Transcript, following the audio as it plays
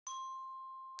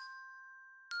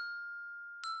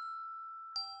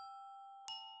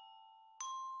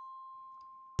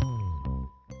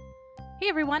Hey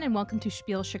everyone, and welcome to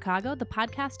Spiel Chicago, the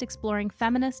podcast exploring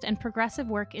feminist and progressive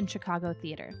work in Chicago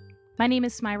theater. My name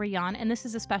is Smyra Yan, and this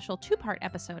is a special two-part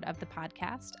episode of the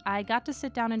podcast. I got to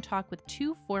sit down and talk with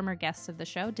two former guests of the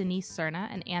show, Denise Serna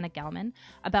and Anna Gelman,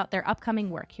 about their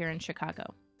upcoming work here in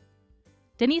Chicago.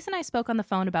 Denise and I spoke on the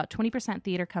phone about 20%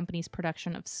 Theater Company's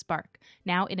production of Spark,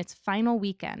 now in its final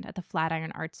weekend at the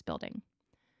Flatiron Arts Building.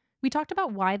 We talked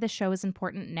about why the show is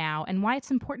important now and why it's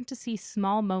important to see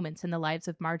small moments in the lives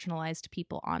of marginalized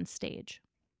people on stage.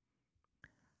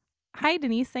 Hi,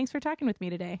 Denise. Thanks for talking with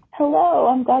me today. Hello.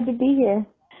 I'm glad to be here.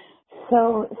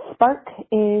 So Spark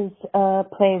is a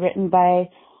play written by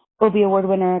Obie Award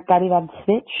winner Gadi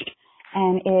Svitch,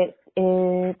 and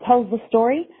it tells the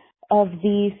story of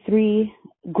the three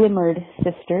Glimmered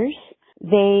sisters.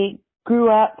 They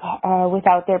grew up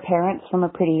without their parents from a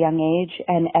pretty young age,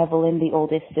 and Evelyn, the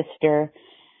oldest sister,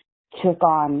 took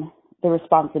on the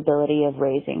responsibility of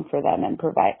raising them and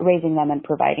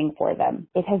providing for them.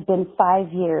 It has been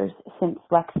 5 years since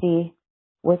Lexi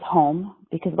was home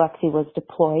because Lexi was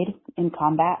deployed in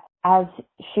combat. As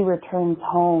she returns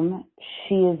home,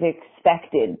 she is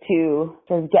expected to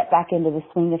sort of get back into the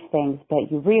swing of things,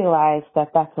 but you realize that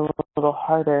that's a little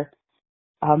harder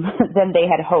than they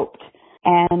had hoped.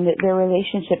 And their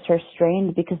relationships are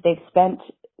strained because they've spent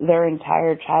their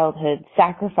entire childhood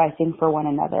sacrificing for one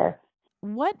another.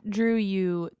 What drew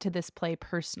you to this play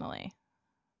personally?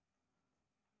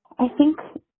 I think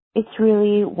it's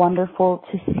really wonderful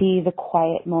to see the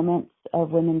quiet moments of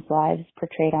women's lives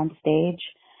portrayed on stage.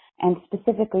 And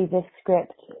specifically, this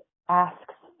script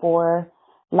asks for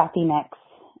Latinx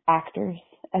actors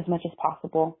as much as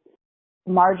possible.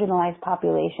 Marginalized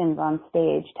populations on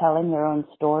stage telling their own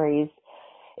stories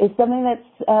is something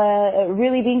that's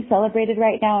really being celebrated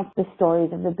right now. It's the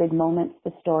stories of the big moments,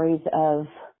 the stories of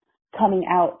coming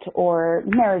out or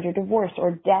marriage or divorce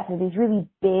or death, or these really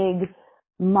big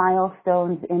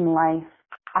milestones in life.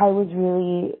 I was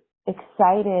really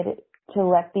excited to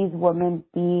let these women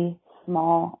be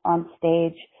small on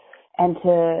stage and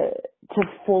to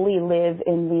fully live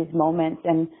in these moments.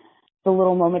 And the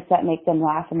little moments that make them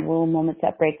laugh and the little moments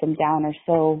that break them down are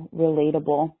so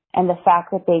relatable. And the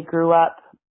fact that they grew up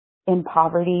in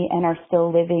poverty and are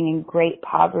still living in great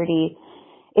poverty,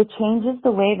 it changes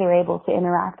the way they're able to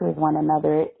interact with one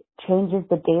another. It changes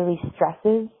the daily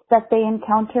stresses that they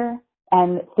encounter,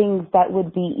 and things that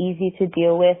would be easy to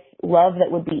deal with, love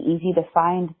that would be easy to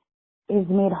find, is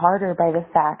made harder by the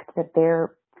fact that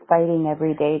they're fighting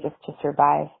every day just to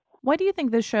survive. Why do you think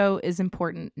the show is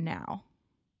important now?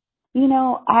 You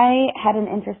know, I had an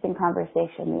interesting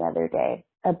conversation the other day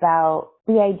about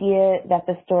the idea that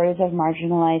the stories of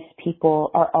marginalized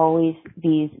people are always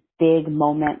these big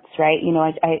moments, right? You know,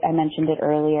 I mentioned it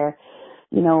earlier.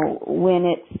 You know, when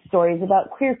it's stories about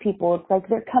queer people, it's like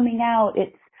they're coming out.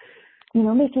 It's, you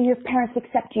know, making your parents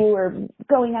accept you or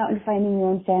going out and finding your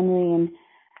own family.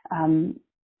 And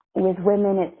with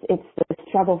women, it's the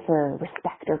struggle for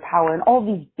respect or power and all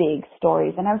these big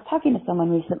stories. And I was talking to someone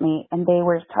recently, and they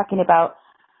were talking about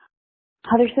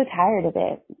how they're so tired of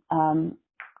it,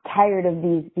 tired of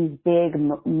these big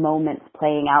moments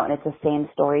playing out, and it's the same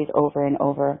stories over and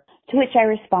over. To which I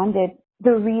responded,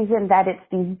 the reason that it's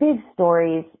these big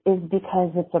stories is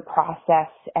because it's a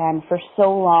process, and for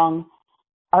so long,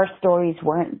 our stories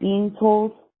weren't being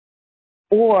told,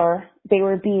 or they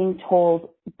were being told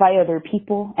by other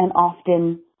people and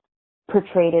often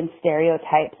portrayed in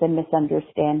stereotypes and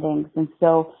misunderstandings. And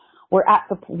so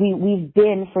we've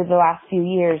been for the last few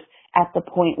years at the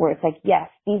point where it's like, yes,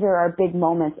 these are our big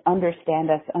moments. Understand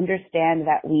us, understand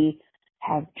that we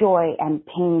have joy and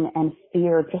pain and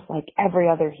fear just like every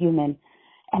other human.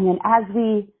 And then as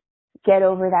we get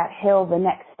over that hill, the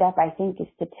next step, I think, is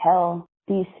to tell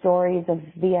these stories of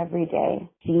the everyday.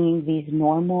 Seeing these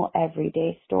normal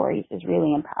everyday stories is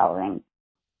really empowering.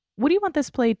 What do you want this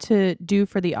play to do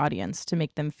for the audience? To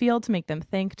make them feel, to make them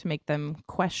think, to make them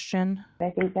question? I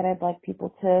think that I'd like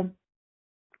people to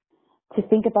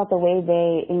think about the way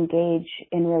they engage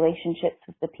in relationships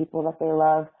with the people that they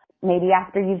love. Maybe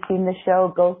after you've seen the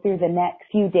show, go through the next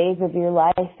few days of your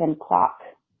life and clock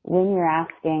when you're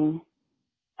asking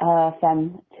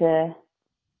them to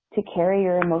carry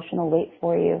your emotional weight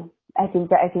for you. I think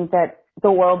that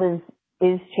the world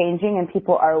is changing, and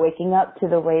people are waking up to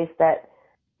the ways that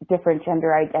different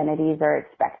gender identities are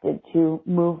expected to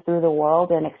move through the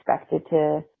world and expected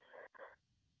to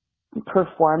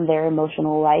perform their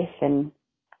emotional life. And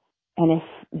if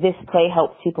this play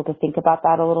helps people to think about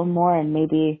that a little more and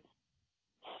maybe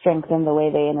strengthen the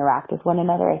way they interact with one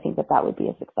another, I think that would be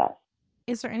a success.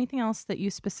 Is there anything else that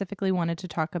you specifically wanted to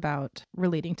talk about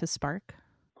relating to Spark?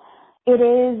 It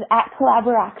is at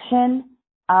Collaboration.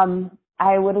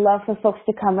 I would love for folks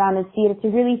to come around and see it. It's a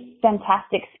really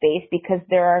fantastic space because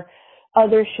there are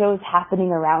other shows happening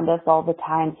around us all the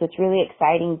time. So it's really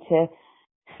exciting to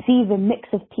see the mix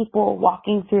of people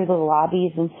walking through the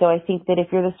lobbies. And so I think that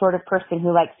if you're the sort of person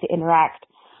who likes to interact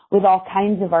with all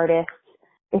kinds of artists,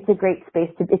 it's a great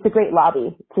it's a great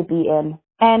lobby to be in.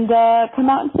 And come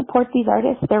out and support these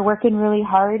artists. They're working really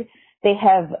hard. They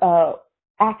have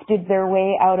acted their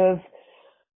way out of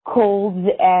colds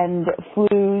and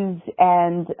flus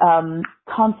and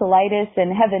tonsillitis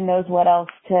and heaven knows what else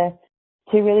to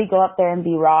really go up there and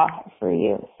be raw for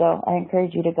you. So I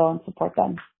encourage you to go and support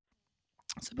them.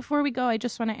 So before we go, I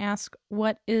just want to ask,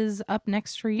 what is up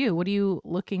next for you? What are you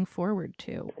looking forward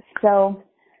to? So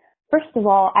first of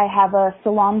all, I have a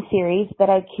salon series that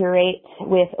I curate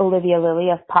with Olivia Lilly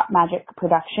of Pop Magic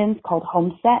Productions called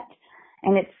Homeset.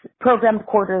 And it's programmed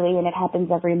quarterly and it happens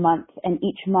every month. And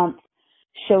each month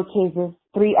showcases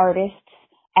 3 artists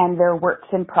and their works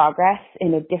in progress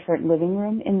in a different living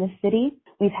room in the city.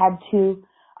 We've had 2.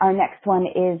 Our next one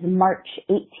is March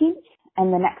 18th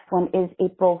and the next one is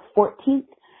April 14th.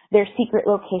 They're secret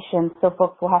locations, so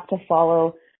folks will have to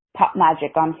follow Pop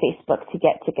Magic on Facebook to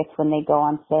get tickets when they go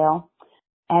on sale.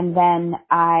 And then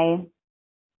I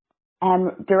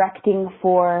am directing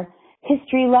for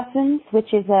History Lessons,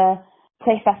 which is a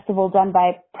play festival done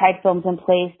by Pride Films and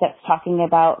Plays that's talking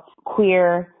about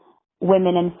queer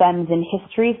women and femmes in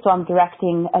history. So I'm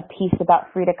directing a piece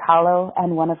about Frida Kahlo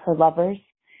and one of her lovers.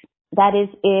 That is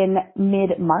in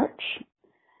mid-March.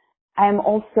 I'm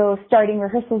also starting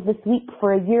rehearsals this week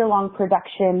for a year-long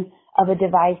production of a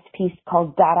devised piece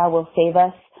called Dada Will Save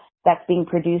Us that's being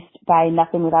produced by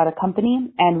Nothing Without a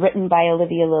Company and written by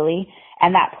Olivia Lilly.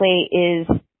 And that play is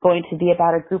going to be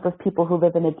about a group of people who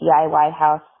live in a DIY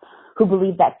house who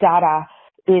believe that Dada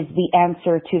is the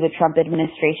answer to the Trump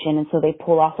administration. And so they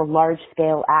pull off a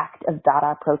large-scale act of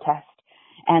Dada protest.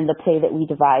 And the play that we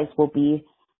devise will be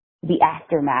the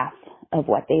aftermath of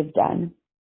what they've done.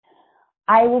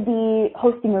 I will be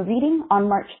hosting a reading on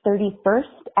March 31st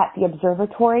at the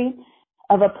Observatory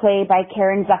of a play by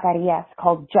Karen Zacharias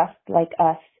called Just Like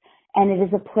Us. And it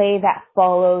is a play that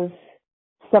follows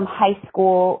some high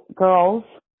school girls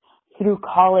through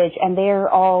college, and they are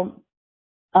all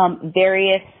at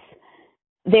various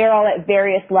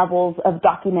levels of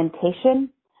documentation.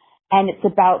 And it's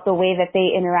about the way that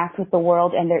they interact with the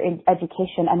world and their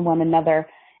education and one another.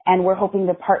 And we're hoping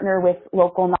to partner with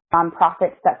local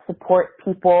nonprofits that support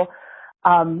people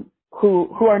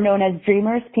who are known as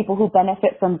dreamers, people who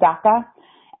benefit from DACA.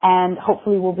 And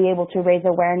hopefully we'll be able to raise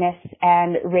awareness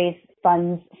and raise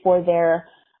funds for their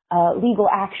legal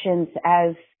actions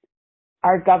as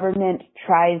our government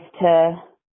tries to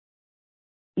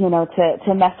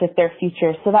mess with their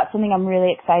future. So that's something I'm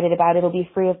really excited about. It'll be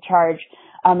free of charge,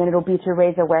 and it'll be to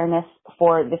raise awareness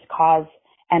for this cause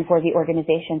and for the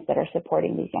organizations that are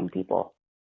supporting these young people.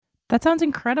 That sounds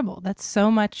incredible. That's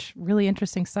so much really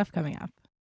interesting stuff coming up.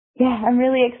 Yeah, I'm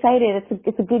really excited.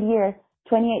 It's a good year,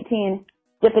 2018.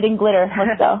 Dip it in glitter.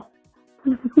 Let's go.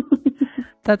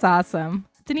 That's awesome.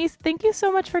 Denise, thank you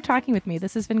so much for talking with me.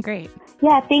 This has been great.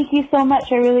 Yeah, thank you so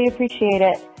much. I really appreciate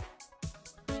it.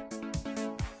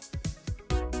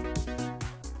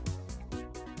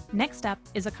 Next up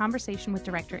is a conversation with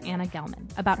director Anna Gelman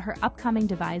about her upcoming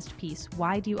devised piece,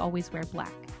 Why Do You Always Wear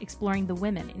Black?, exploring the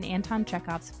women in Anton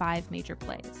Chekhov's 5 major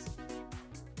plays.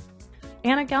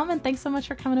 Anna Gelman, thanks so much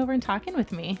for coming over and talking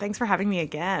with me. Thanks for having me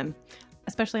again.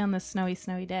 Especially on this snowy,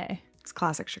 snowy day. It's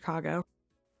classic Chicago.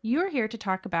 You're here to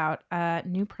talk about a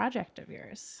new project of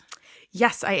yours.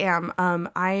 Yes, I am.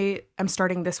 I am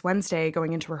starting this Wednesday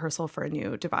going into rehearsal for a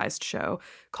new devised show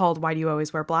called Why Do You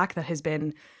Always Wear Black? That has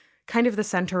been kind of the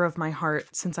center of my heart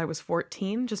since I was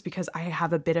 14, just because I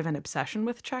have a bit of an obsession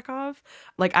with Chekhov.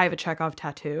 Like, I have a Chekhov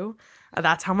tattoo.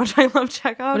 That's how much I love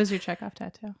Chekhov. What is your Chekhov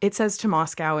tattoo? It says "To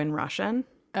Moscow" in Russian.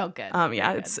 Oh, good.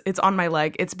 Yeah, good. It's on my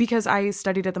leg. It's because I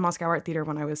studied at the Moscow Art Theater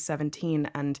when I was 17,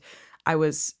 and I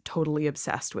was totally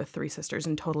obsessed with Three Sisters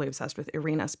and totally obsessed with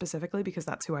Irina specifically because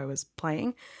that's who I was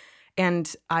playing.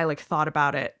 And I thought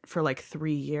about it for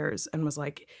 3 years and was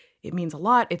like, it means a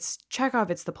lot. It's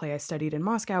Chekhov. It's the play I studied in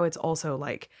Moscow. It's also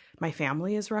my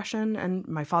family is Russian and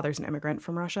my father's an immigrant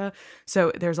from Russia.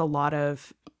 So there's a lot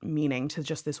of meaning to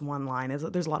just this one line.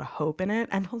 There's a lot of hope in it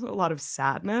and also a lot of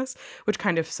sadness, which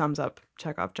kind of sums up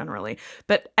Chekhov generally.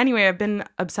 But anyway, I've been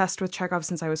obsessed with Chekhov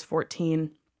since I was 14.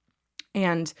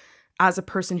 And as a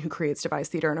person who creates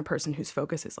devised theater and a person whose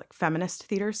focus is feminist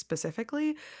theater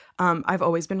specifically, I've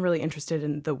always been really interested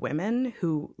in the women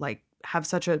who have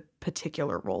such a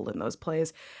particular role in those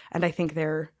plays. And I think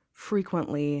they're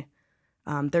frequently,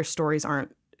 their stories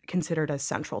aren't considered as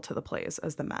central to the plays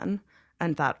as the men.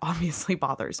 And that obviously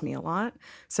bothers me a lot.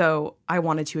 So I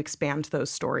wanted to expand those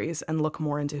stories and look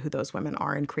more into who those women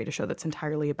are and create a show that's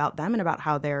entirely about them and about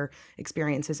how their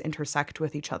experiences intersect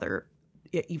with each other,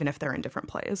 even if they're in different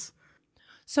plays.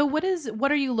 So what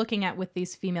are you looking at with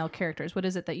these female characters? What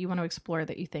is it that you want to explore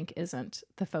that you think isn't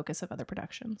the focus of other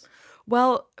productions?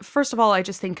 Well, first of all, I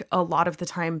just think a lot of the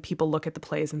time people look at the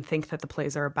plays and think that the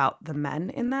plays are about the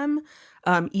men in them.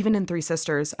 Even in Three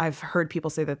Sisters, I've heard people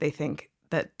say that they think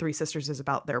that Three Sisters is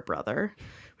about their brother,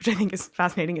 which I think is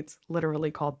fascinating. It's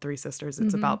literally called Three Sisters.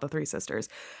 It's about the three sisters.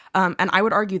 And I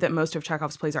would argue that most of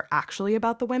Chekhov's plays are actually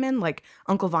about the women. Like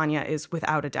Uncle Vanya is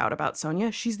without a doubt about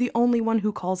Sonia. She's the only one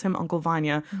who calls him Uncle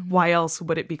Vanya. Why else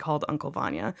would it be called Uncle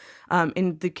Vanya?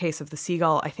 In the case of the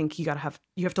seagull, I think you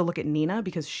have to look at Nina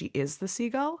because she is the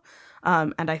seagull.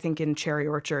 And I think in Cherry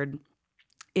Orchard,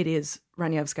 it is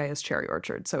Ranievskaya's Cherry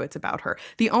Orchard, so it's about her.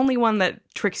 The only one that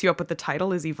tricks you up with the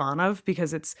title is Ivanov,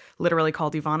 because it's literally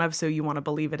called Ivanov, so you want to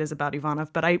believe it is about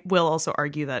Ivanov. But I will also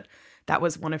argue that that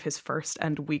was one of his first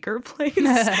and weaker plays,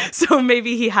 so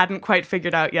maybe he hadn't quite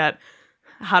figured out yet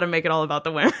how to make it all about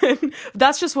the women.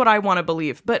 That's just what I want to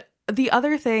believe. But the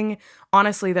other thing,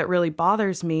 honestly, that really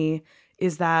bothers me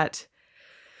is that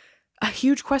a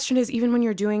huge question is, even when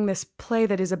you're doing this play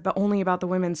that is only about the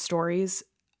women's stories,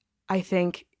 I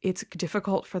think it's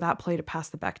difficult for that play to pass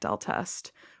the Bechdel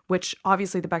test, which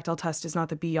obviously the Bechdel test is not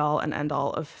the be-all and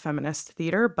end-all of feminist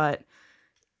theater, but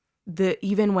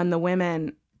even when the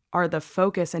women are the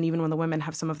focus and even when the women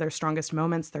have some of their strongest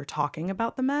moments, they're talking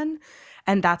about the men.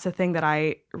 And that's a thing that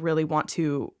I really want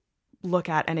to look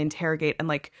at and interrogate and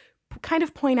like kind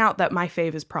of point out that my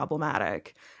fave is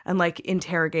problematic and like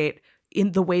interrogate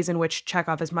in the ways in which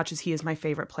Chekhov, as much as he is my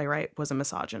favorite playwright, was a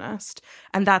misogynist.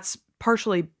 And that's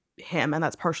partially him, and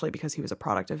that's partially because he was a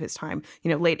product of his time.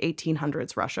 Late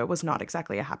 1800s Russia was not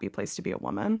exactly a happy place to be a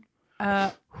woman.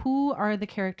 Who are the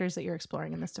characters that you're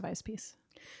exploring in this device piece?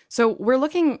 So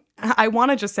I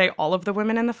want to just say all of the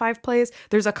women in the 5 plays.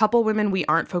 There's a couple women we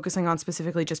aren't focusing on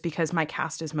specifically just because my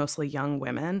cast is mostly young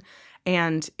women,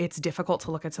 and it's difficult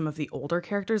to look at some of the older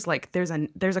characters. Like there's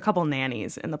a couple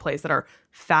nannies in the plays that are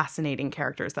fascinating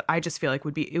characters that I just feel like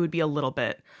it would be a little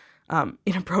bit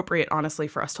inappropriate, honestly,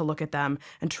 for us to look at them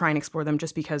and try and explore them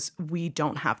just because we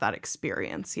don't have that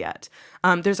experience yet.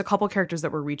 There's a couple characters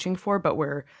that we're reaching for, but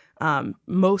we're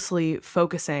mostly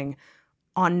focusing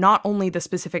on not only the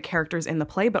specific characters in the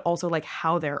play, but also like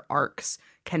how their arcs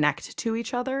connect to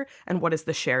each other and what is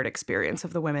the shared experience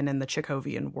of the women in the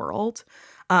Chekhovian world.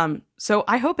 So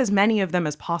I hope as many of them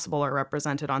as possible are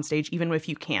represented on stage, even if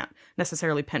you can't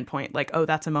necessarily pinpoint like, oh,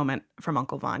 that's a moment from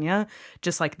Uncle Vanya,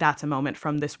 just like that's a moment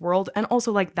from this world. And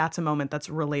also like that's a moment that's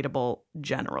relatable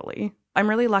generally. I'm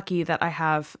really lucky that I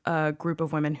have a group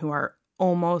of women who are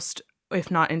almost,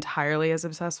 if not entirely, as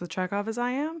obsessed with Chekhov as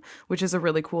I am, which is a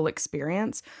really cool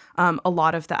experience. A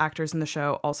lot of the actors in the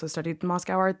show also studied the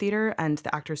Moscow Art Theater, and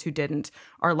the actors who didn't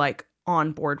are like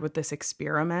on board with this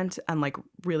experiment and like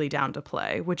really down to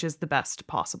play, which is the best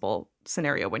possible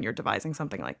scenario when you're devising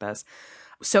something like this.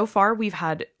 So far, we've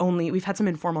had some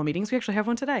informal meetings. We actually have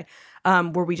one today,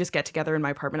 where we just get together in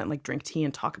my apartment and like drink tea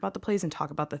and talk about the plays and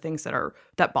talk about the things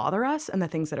that bother us and the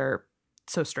things that are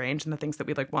so strange and the things that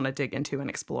we like want to dig into and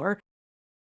explore.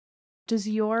 Does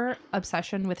your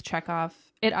obsession with Chekhov,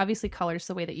 it obviously colors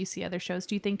the way that you see other shows.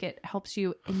 Do you think it helps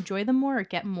you enjoy them more or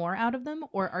get more out of them?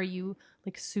 Or are you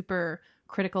like super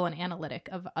critical and analytic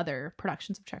of other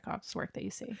productions of Chekhov's work that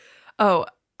you see? Oh,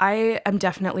 I am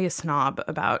definitely a snob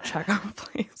about Chekhov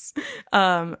plays.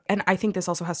 And I think this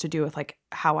also has to do with like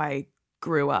how I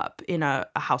grew up in a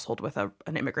household with an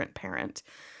immigrant parent.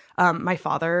 My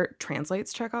father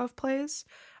translates Chekhov plays.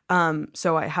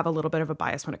 So I have a little bit of a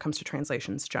bias when it comes to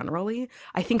translations generally.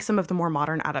 I think some of the more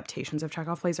modern adaptations of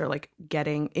Chekhov plays are like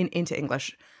getting into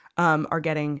English, are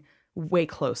getting way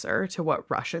closer to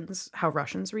how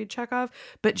Russians read Chekhov.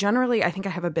 But generally, I think I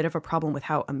have a bit of a problem with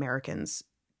how Americans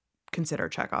consider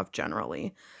Chekhov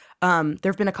generally. There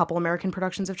have been a couple American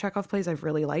productions of Chekhov plays I've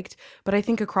really liked, but I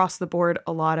think across the board,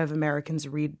 a lot of Americans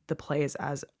read the plays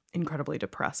as incredibly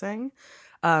depressing.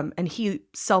 And he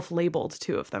self-labeled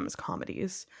 2 of them as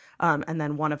comedies. And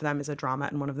then one of them is a drama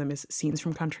and one of them is scenes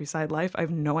from countryside life. I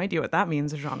have no idea what that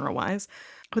means genre-wise.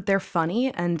 But they're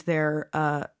funny, and they're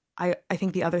I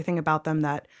think the other thing about them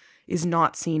that is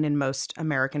not seen in most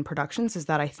American productions is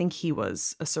that I think he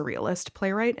was a surrealist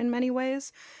playwright in many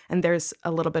ways. And there's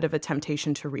a little bit of a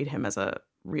temptation to read him as a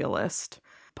realist.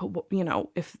 But,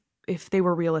 if they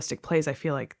were realistic plays, I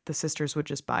feel like the sisters would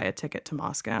just buy a ticket to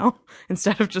Moscow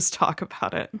instead of just talk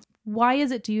about it. Why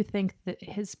is it, do you think, that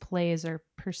his plays are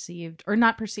perceived or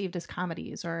not perceived as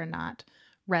comedies or are not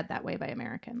read that way by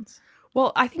Americans?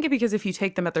 Well, I think because if you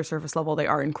take them at their surface level, they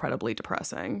are incredibly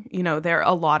depressing. You know, they're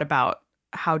a lot about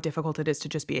how difficult it is to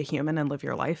just be a human and live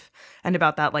your life, and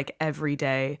about that like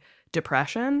everyday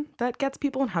depression that gets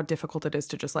people and how difficult it is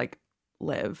to just like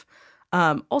live.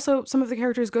 Also, some of the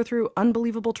characters go through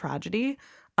unbelievable tragedy.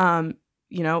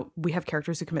 You know, we have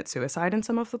characters who commit suicide in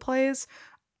some of the plays.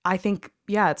 I think,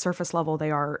 yeah, at surface level,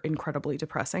 they are incredibly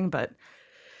depressing. But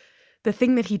the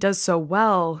thing that he does so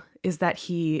well is that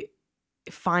he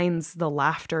finds the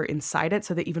laughter inside it,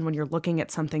 so that even when you're looking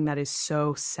at something that is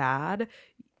so sad,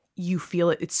 you feel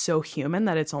it. It's so human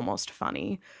that it's almost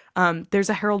funny. There's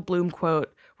a Harold Bloom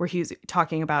quote where he's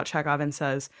talking about Chekhov and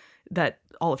says that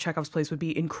all of Chekhov's plays would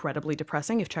be incredibly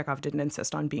depressing if Chekhov didn't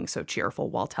insist on being so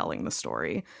cheerful while telling the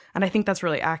story. And I think that's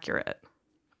really accurate.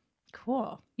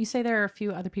 Cool. You say there are a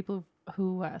few other people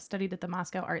who studied at the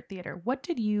Moscow Art Theater. What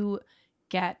did you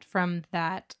get from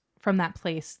that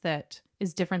place that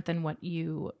is different than what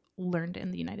you learned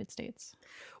in the United States?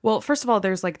 Well, first of all,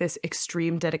 there's like this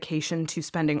extreme dedication to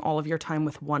spending all of your time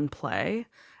with one play.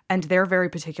 And they're very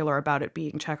particular about it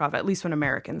being Chekhov, at least when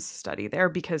Americans study there,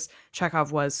 because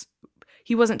Chekhov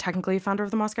he wasn't technically a founder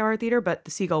of the Moscow Art Theater, but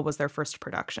the seagull was their first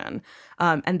production.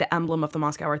 And the emblem of the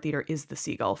Moscow Art Theater is the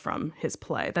seagull from his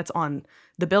play. That's on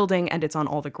the building, and it's on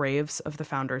all the graves of the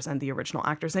founders and the original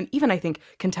actors. And even I think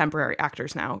contemporary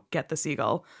actors now get the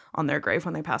seagull on their grave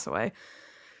when they pass away.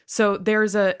 So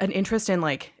there's an interest in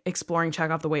like exploring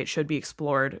Chekhov the way it should be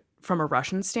explored from a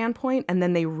Russian standpoint. And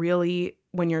then they really,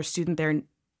 when you're a student there,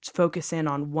 focus in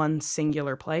on one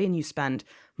singular play, and you spend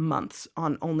months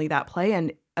on only that play,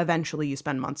 and eventually you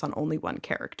spend months on only one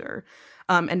character.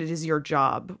 And it is your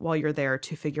job while you're there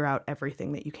to figure out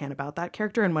everything that you can about that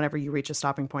character. And whenever you reach a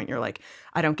stopping point, you're like,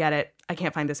 I don't get it. I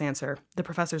can't find this answer. The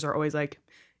professors are always like,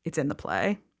 it's in the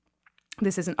play.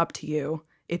 This isn't up to you.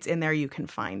 It's in there. You can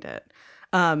find it.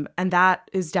 And that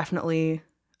is definitely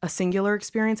a singular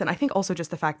experience. And I think also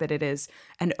just the fact that it is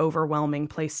an overwhelming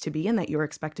place to be, and that you're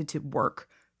expected to work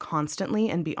constantly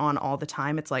and be on all the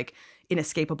time. It's like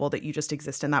inescapable that you just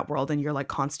exist in that world and you're like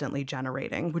constantly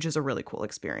generating, which is a really cool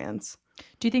experience.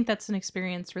 Do you think that's an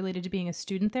experience related to being a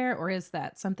student there, or is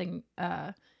that something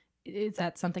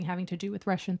having to do with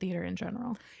Russian theater in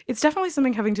general? It's definitely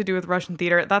something having to do with Russian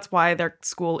theater. That's why their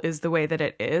school is the way that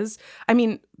it is. I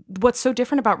mean, what's so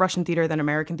different about Russian theater than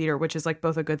American theater, which is like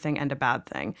both a good thing and a bad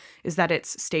thing, is that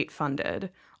it's state funded,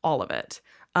 all of it.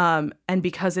 And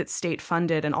because it's state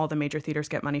funded and all the major theaters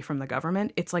get money from the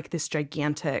government, it's like this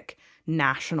gigantic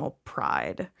national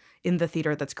pride in the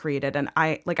theater that's created. And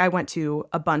I went to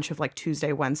a bunch of like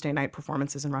Tuesday, Wednesday night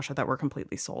performances in Russia that were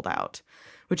completely sold out,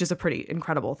 which is a pretty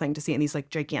incredible thing to see in these like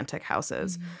gigantic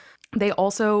houses. Mm-hmm. They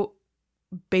also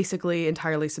basically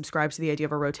entirely subscribe to the idea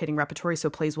of a rotating repertory. So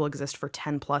plays will exist for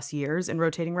 10 plus years in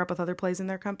rotating rep with other plays in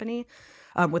their company,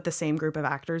 with the same group of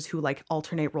actors who like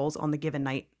alternate roles on the given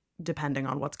night, depending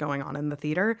on what's going on in the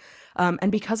theater.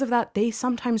 And because of that, they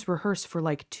sometimes rehearse for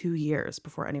like 2 years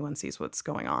before anyone sees what's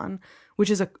going on,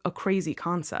 which is a crazy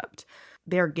concept.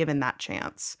 They're given that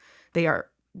chance.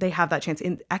 They have that chance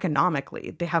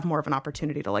economically. They have more of an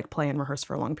opportunity to like play and rehearse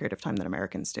for a long period of time than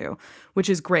Americans do, which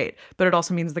is great. But it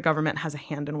also means the government has a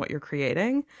hand in what you're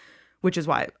creating, which is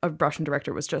why a Russian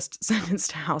director was just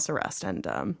sentenced to house arrest.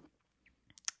 And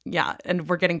yeah, and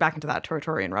we're getting back into that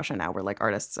territory in Russia now, where like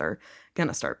artists are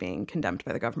gonna start being condemned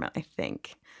by the government, I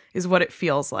think, is what it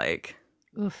feels like.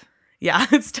 Oof. Yeah,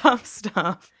 it's tough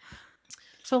stuff.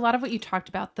 So a lot of what you talked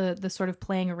about, the sort of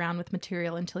playing around with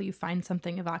material until you find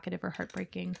something evocative or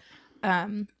heartbreaking,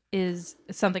 is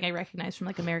something I recognize from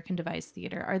like American devised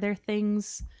theater. Are there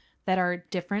things that are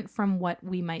different from what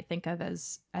we might think of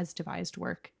as devised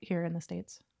work here in the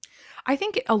States? I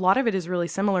think a lot of it is really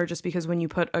similar, just because when you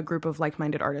put a group of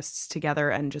like-minded artists together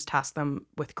and just task them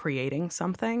with creating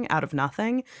something out of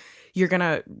nothing, you're going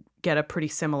to get a pretty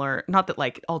similar, not that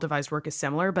like all devised work is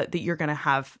similar, but that you're going to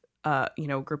have a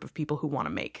group of people who want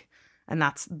to make. And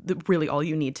that's really all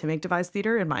you need to make devised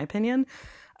theater, in my opinion.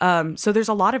 So there's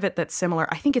a lot of it that's similar.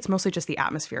 I think it's mostly just the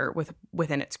atmosphere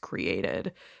within it's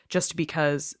created, just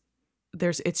because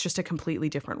it's just a completely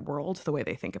different world, the way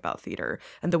they think about theater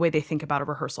and the way they think about a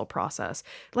rehearsal process.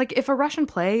 Like if a Russian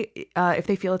play, if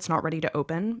they feel it's not ready to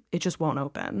open, it just won't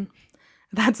open.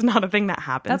 That's not a thing that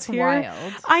happens here. That's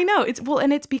wild. I know.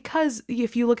 And it's because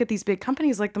if you look at these big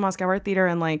companies like the Moscow Art Theater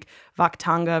and like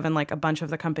Vakhtangov and like a bunch of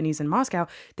the companies in Moscow,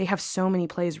 they have so many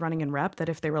plays running in rep that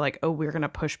if they were like, oh, we're going to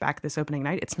push back this opening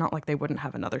night, it's not like they wouldn't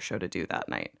have another show to do that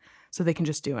night. So they can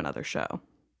just do another show.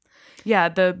 Yeah,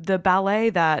 the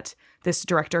ballet that this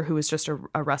director who was just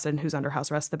arrested and who's under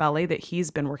house arrest, the ballet that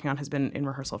he's been working on has been in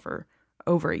rehearsal for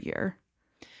over a year.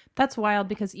 That's wild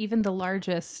because even the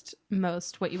largest,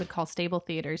 most what you would call stable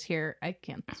theaters here, I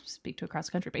can't speak to across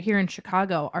the country, but here in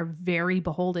Chicago are very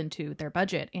beholden to their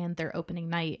budget and their opening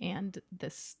night and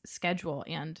this schedule.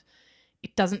 And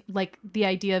it doesn't, like, the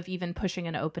idea of even pushing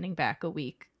an opening back a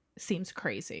week seems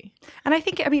crazy. And I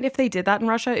mean, if they did that in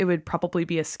Russia, it would probably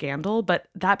be a scandal. But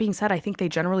that being said, I think they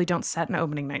generally don't set an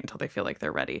opening night until they feel like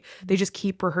they're ready. They just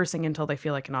keep rehearsing until they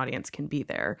feel like an audience can be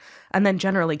there. And then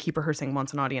generally keep rehearsing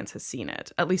once an audience has seen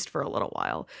it, at least for a little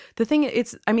while. The thing,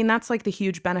 I mean, that's like the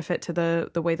huge benefit to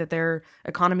the way that their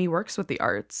economy works with the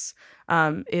arts,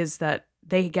 is that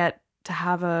they get to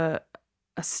have a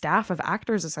staff of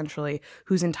actors essentially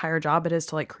whose entire job it is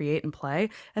to like create and play,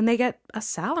 and they get a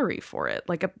salary for it,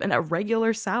 like a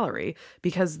regular salary,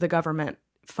 because the government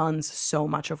funds so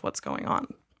much of what's going on.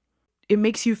 It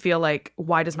makes you feel like,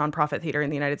 why does nonprofit theater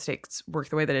in the United States work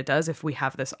the way that it does if we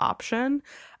have this option?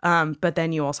 But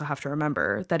then you also have to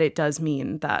remember that it does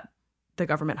mean that the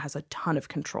government has a ton of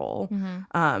control,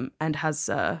 and has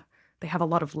they have a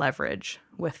lot of leverage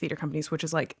with theater companies, which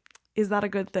is like, is that a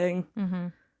good thing?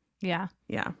 Yeah.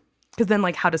 Yeah. Because then,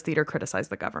 like, how does theater criticize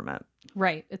the government?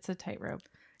 Right. It's a tightrope.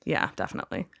 Yeah,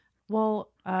 definitely. Well,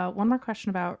 one more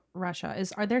question about Russia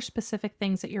is, are there specific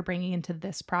things that you're bringing into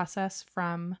this process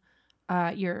from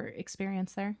your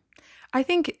experience there? I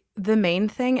think the main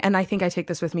thing, and I think I take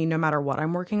this with me no matter what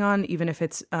I'm working on, even if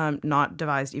it's not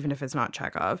devised, even if it's not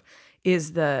Chekhov,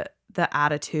 is the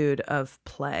attitude of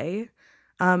play.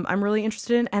 I'm really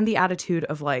interested in, and the attitude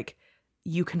of like,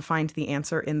 you can find the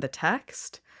answer in the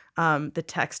text. The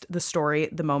text, the story,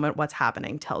 the moment, what's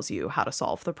happening tells you how to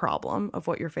solve the problem of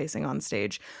what you're facing on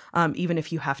stage. Even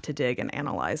if you have to dig and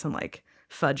analyze and like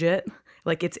fudge it,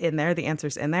 like it's in there, the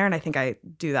answer's in there. And I think I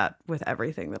do that with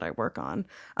everything that I work on.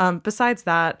 Besides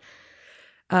that,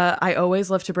 I always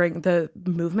love to bring the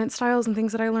movement styles and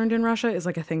things that I learned in Russia is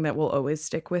like a thing that will always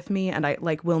stick with me. And I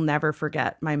like will never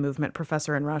forget my movement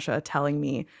professor in Russia telling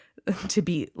me to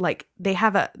be like,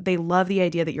 they love the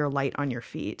idea that you're light on your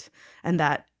feet and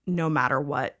that no matter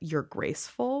what, you're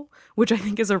graceful, which I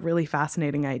think is a really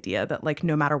fascinating idea, that like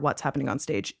no matter what's happening on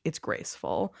stage, it's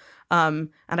graceful. And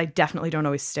I definitely don't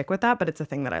always stick with that, but it's a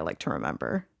thing that I like to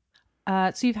remember.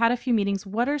 So you've had a few meetings.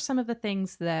 What are some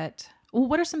things that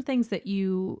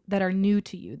are new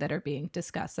to you that are being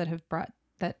discussed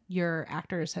that your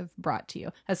actors have brought to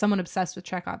you? As someone obsessed with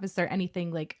Chekhov, is there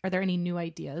anything like, are there any new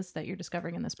ideas that you're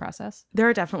discovering in this process? There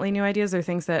are definitely new ideas. There are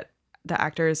things that the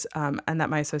actors and that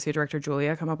my associate director,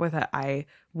 Julia, come up with that I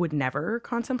would never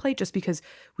contemplate, just because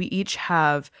we each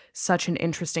have such an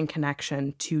interesting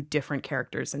connection to different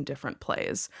characters in different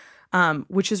plays,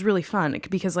 which is really fun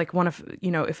because like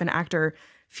if an actor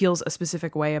feels a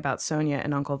specific way about Sonia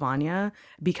and Uncle Vanya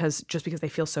because they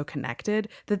feel so connected,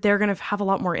 that they're going to have a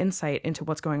lot more insight into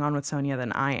what's going on with Sonia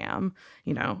than I am,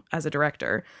 as a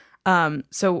director.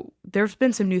 So there's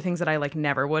been some new things that I like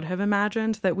never would have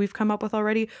imagined that we've come up with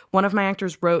already. One of my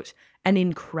actors wrote an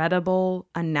incredible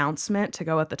announcement to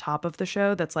go at the top of the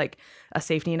show that's like a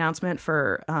safety announcement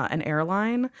for an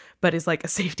airline, but is like a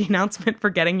safety announcement for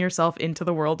getting yourself into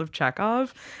the world of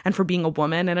Chekhov and for being a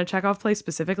woman in a Chekhov play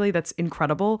specifically. That's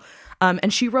incredible.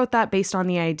 And she wrote that based on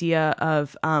the idea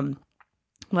of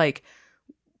like,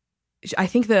 I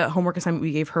think the homework assignment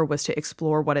we gave her was to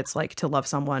explore what it's like to love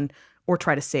someone or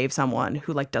try to save someone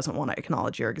who like doesn't want to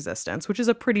acknowledge your existence, which is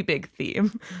a pretty big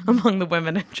theme among the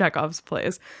women in Chekhov's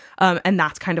plays. And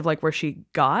that's kind of like where she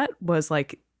was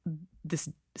like this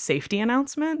safety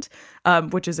announcement,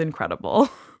 which is incredible.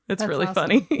 That's really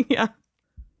awesome. Funny. Yeah.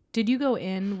 Did you go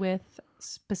in with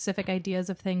specific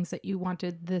ideas of things that you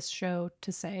wanted this show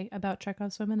to say about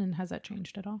Chekhov's women, and has that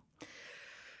changed at all?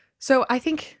 So I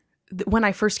think when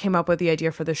I first came up with the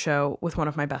idea for the show with one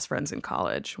of my best friends in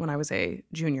college, when I was a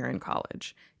junior in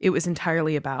college, it was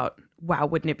entirely about, wow,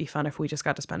 wouldn't it be fun if we just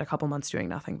got to spend a couple months doing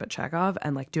nothing but Chekhov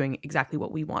and like doing exactly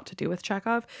what we want to do with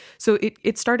Chekhov. So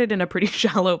it started in a pretty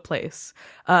shallow place,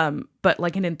 but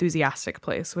like an enthusiastic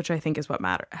place, which I think is what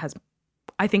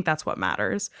I think that's what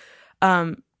matters.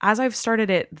 As I've started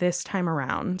it this time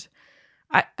around,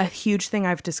 a huge thing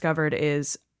I've discovered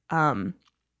is,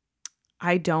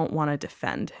 I don't want to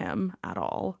defend him at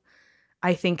all.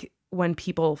 I think when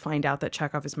people find out that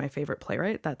Chekhov is my favorite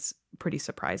playwright, that's pretty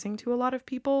surprising to a lot of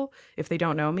people if they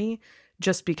don't know me,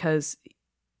 just because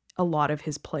a lot of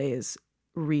his plays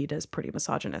read as pretty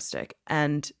misogynistic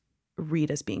and read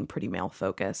as being pretty male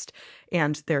focused.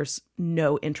 And there's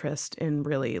no interest in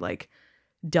really like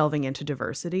delving into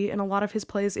diversity in a lot of his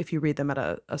plays if you read them at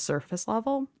a surface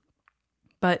level.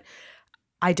 But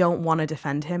I don't want to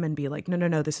defend him and be like,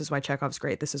 no, this is why Chekhov's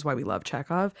great. This is why we love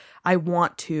Chekhov. I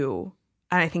want to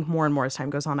I think more and more as time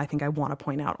goes on, I think I want to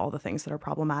point out all the things that are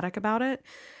problematic about it.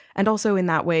 And also in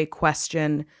that way,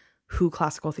 question who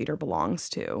classical theater belongs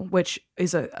to, which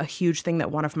is a huge thing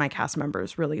that one of my cast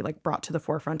members really like brought to the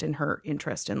forefront in her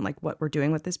interest in like what we're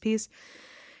doing with this piece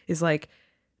is like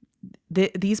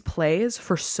these plays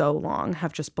for so long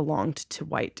have just belonged to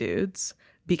white dudes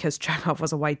because Chekhov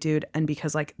was a white dude and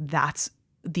because like that's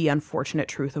the unfortunate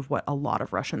truth of what a lot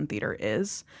of Russian theater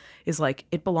is like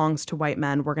it belongs to white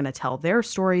men. We're going to tell their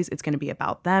stories. It's going to be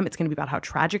about them. It's going to be about how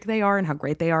tragic they are and how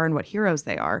great they are and what heroes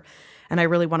they are. And I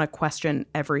really want to question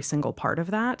every single part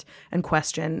of that and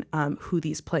question who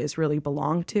these plays really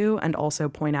belong to, and also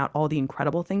point out all the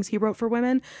incredible things he wrote for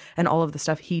women and all of the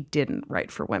stuff he didn't write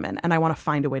for women. And I want to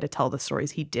find a way to tell the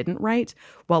stories he didn't write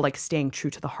while like staying true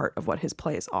to the heart of what his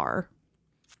plays are.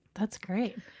 That's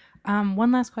great.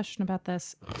 One last question about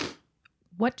this.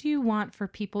 What do you want for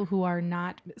people who are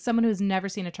not, someone who's never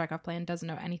seen a Chekhov play and doesn't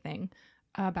know anything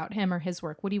about him or his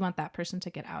work? What do you want that person to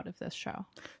get out of this show?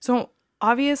 So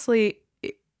obviously,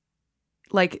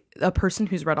 like a person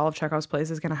who's read all of Chekhov's plays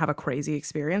is going to have a crazy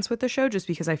experience with the show just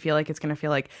because I feel like it's going to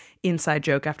feel like inside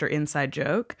joke after inside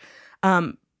joke.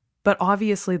 But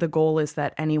obviously the goal is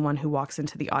that anyone who walks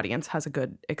into the audience has a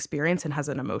good experience and has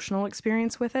an emotional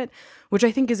experience with it, which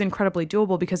I think is incredibly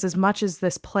doable because as much as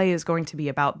this play is going to be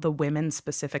about the women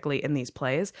specifically in these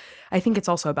plays, I think it's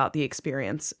also about the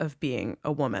experience of being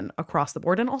a woman across the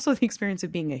board and also the experience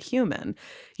of being a human.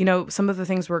 You know, some of the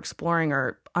things we're exploring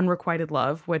are unrequited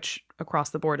love, which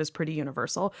across the board is pretty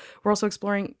universal. We're also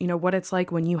exploring, you know, what it's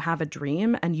like when you have a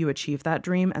dream and you achieve that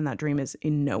dream and that dream is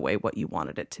in no way what you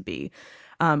wanted it to be.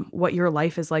 What your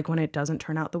life is like when it doesn't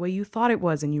turn out the way you thought it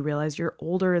was and you realize you're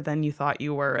older than you thought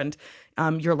you were and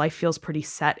your life feels pretty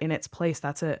set in its place.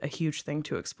 That's a huge thing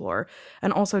to explore.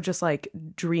 And also just like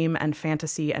dream and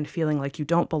fantasy and feeling like you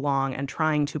don't belong and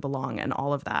trying to belong and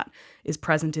all of that is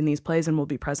present in these plays and will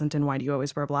be present in Why Do You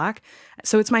Always Wear Black?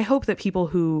 So it's my hope that people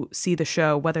who see the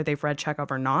show, whether they've read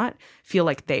Chekhov or not, feel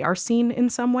like they are seen in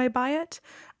some way by it,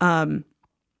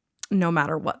 no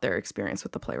matter what their experience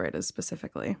with the playwright is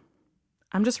specifically.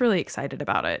 I'm just really excited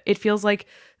about it. It feels like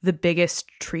the biggest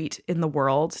treat in the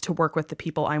world to work with the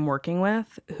people I'm working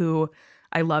with who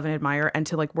I love and admire and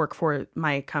to like work for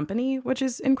my company, which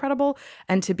is incredible,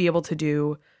 and to be able to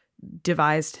do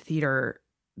devised theater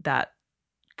that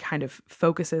kind of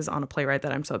focuses on a playwright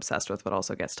that I'm so obsessed with, but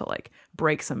also gets to like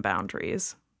break some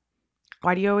boundaries.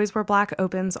 Why Do You Always Wear Black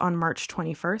opens on March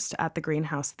 21st at the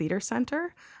Greenhouse Theater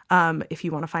Center. If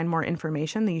you want to find more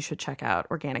information, then you should check out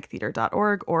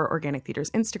organictheater.org or Organic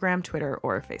Theater's Instagram, Twitter,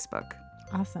 or Facebook.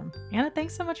 Awesome. Anna,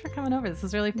 thanks so much for coming over. This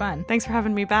was really fun. Thanks for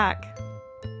having me back.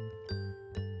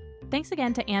 Thanks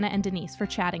again to Anna and Denise for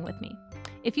chatting with me.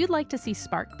 If you'd like to see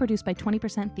Spark, produced by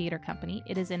 20% Theater Company,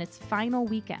 it is in its final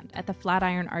weekend at the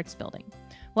Flatiron Arts Building.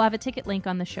 We'll have a ticket link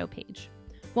on the show page.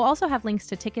 We'll also have links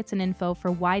to tickets and info for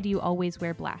Why Do You Always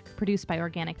Wear Black, produced by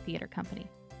Organic Theater Company.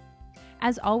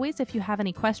 As always, if you have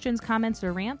any questions, comments,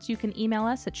 or rants, you can email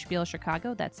us at Spiel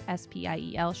Chicago, that's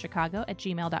SPIEL Chicago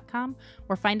 @gmail.com,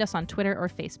 or find us on Twitter or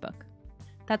Facebook.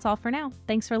 That's all for now.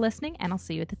 Thanks for listening, and I'll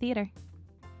see you at the theater.